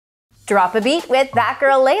Drop a beat with That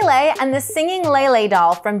Girl Lele and the singing Lele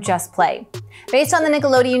doll from Just Play. Based on the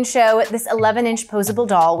Nickelodeon show, this 11-inch posable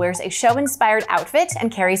doll wears a show-inspired outfit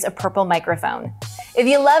and carries a purple microphone. If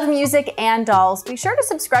you love music and dolls, be sure to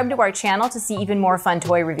subscribe to our channel to see even more fun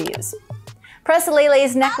toy reviews. Press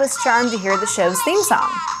Lele's necklace charm to hear the show's theme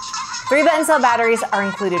song. 3 button cell batteries are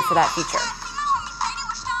included for that feature.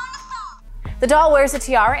 The doll wears a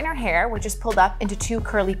tiara in her hair, which is pulled up into 2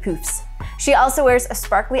 curly poofs. She also wears a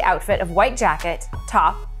sparkly outfit of white jacket,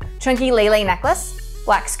 top, chunky Lele necklace,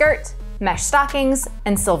 black skirt, mesh stockings,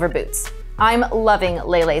 and silver boots. I'm loving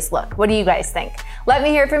Lele's look. What do you guys think? Let me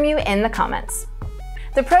hear from you in the comments.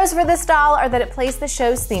 The pros for this doll are that it plays the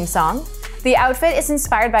show's theme song, the outfit is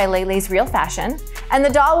inspired by Lele's real fashion, and the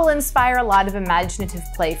doll will inspire a lot of imaginative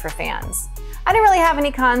play for fans. I don't really have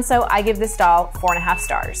any cons, so I give this doll 4.5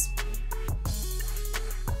 stars.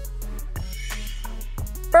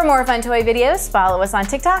 For more fun toy videos, follow us on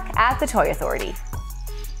TikTok @TheToy Authority.